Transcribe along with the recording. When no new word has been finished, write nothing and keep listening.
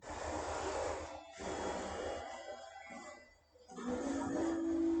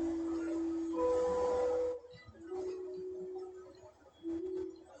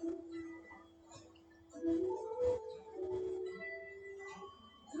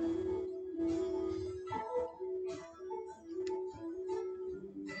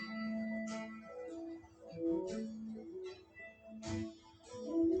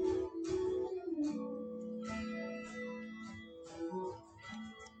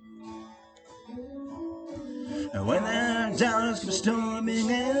When the dollars come storming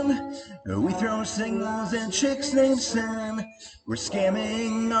in, we throw signals at chicks named Sin. We're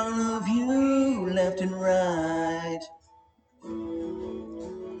scamming all of you left and right.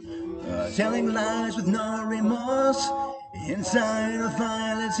 Telling lies with no remorse, inside of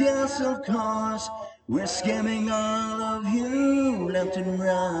violence, yes of course. We're scamming all of you left and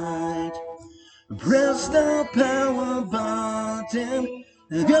right. Press the power button,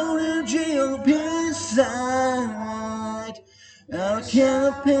 go to GOP side. Our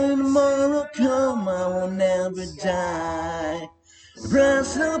campaign moral coma will never die.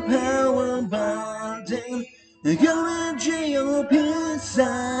 Press the power button, go to GOP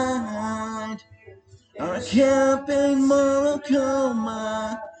side. Our campaign moral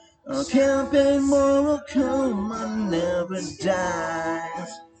coma, our campaign moral coma never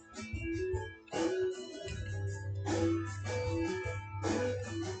dies.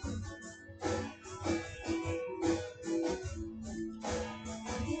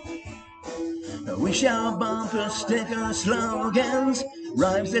 We shout bumper sticker slogans,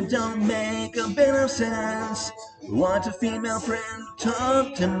 rhymes that don't make a bit of sense. Want a female friend,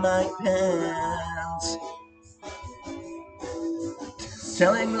 talk to my pants.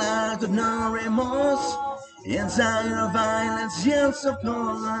 Telling lies with no remorse, inside of violence, yes of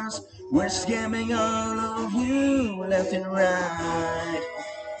course. We're scamming all of you left and right.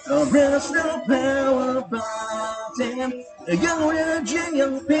 Press the power button, go to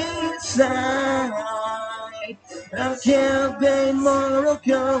GOP side. Our campaign moral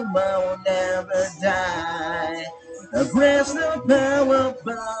coma will never die. Press the power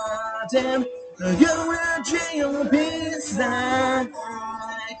button, go to GOP side.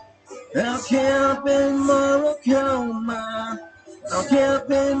 Our campaign moral coma, our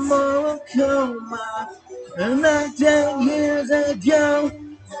campaign moral coma. Knocked down years ago.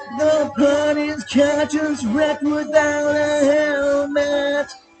 The party's conscience wrecked without a helmet.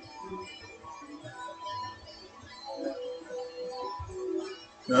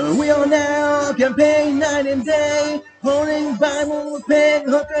 We are now campaign night and day, holding Bible with pig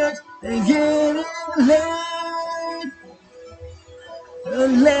hookers and getting laid.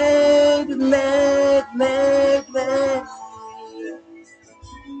 Late.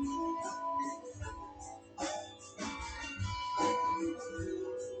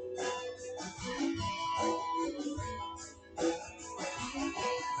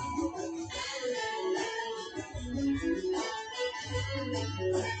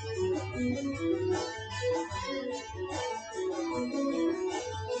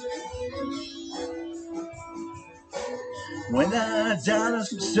 When the dollars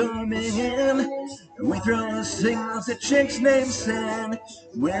come storming in, we throw signals at chicks named Sin.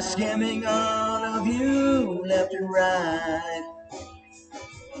 We're scamming all of you left and right.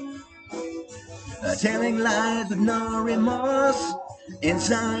 Telling lies with no remorse,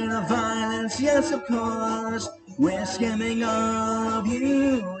 inside of violence, yes of course. We're scamming all of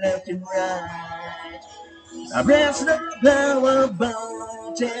you left and right. I press the power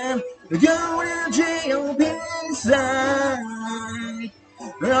button, go to GOP side.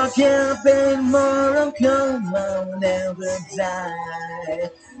 Our campaign moral coma will never die.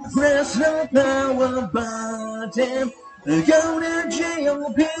 Press the power button, go to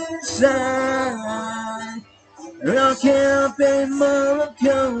GOP side. Our campaign moral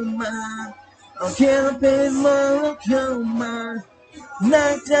coma, our campaign moral coma.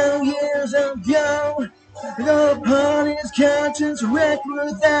 Knocked down years ago. The party's conscience wrecked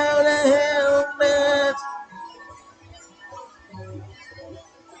without a helmet.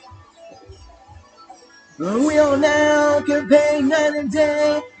 We are now campaign night and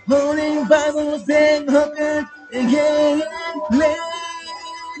day, holding Bibles, big hookers, and getting laid.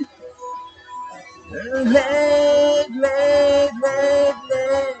 Late.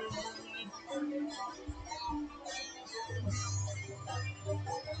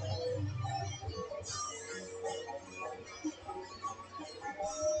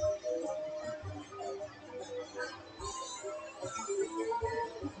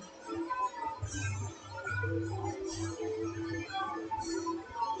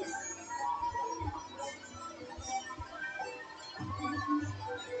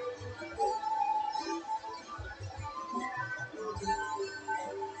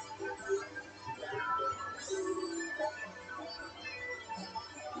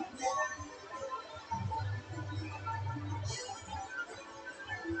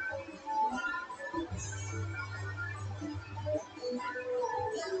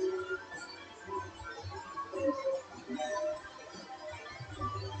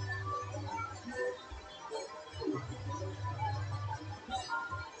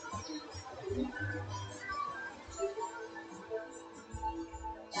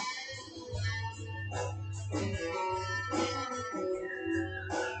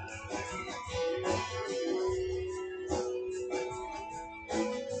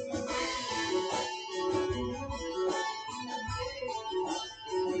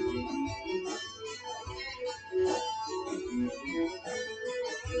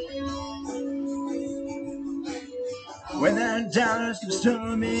 When the dollars come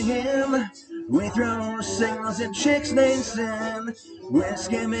storming in, we throw signals at chicks named Sin. We're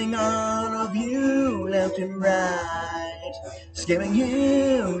skimming all of you left and right. Skimming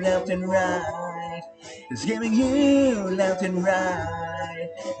you left and right. Skimming you left and right.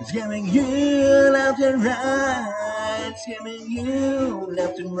 Skimming you left and right. Skimming you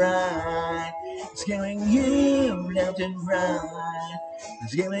left and right. Skimming you left and right.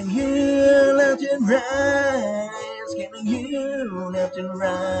 Skimming you left and right. Skimming you left and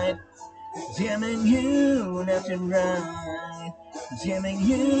right. Skimming you left and right. Skimming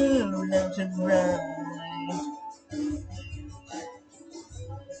you left and right.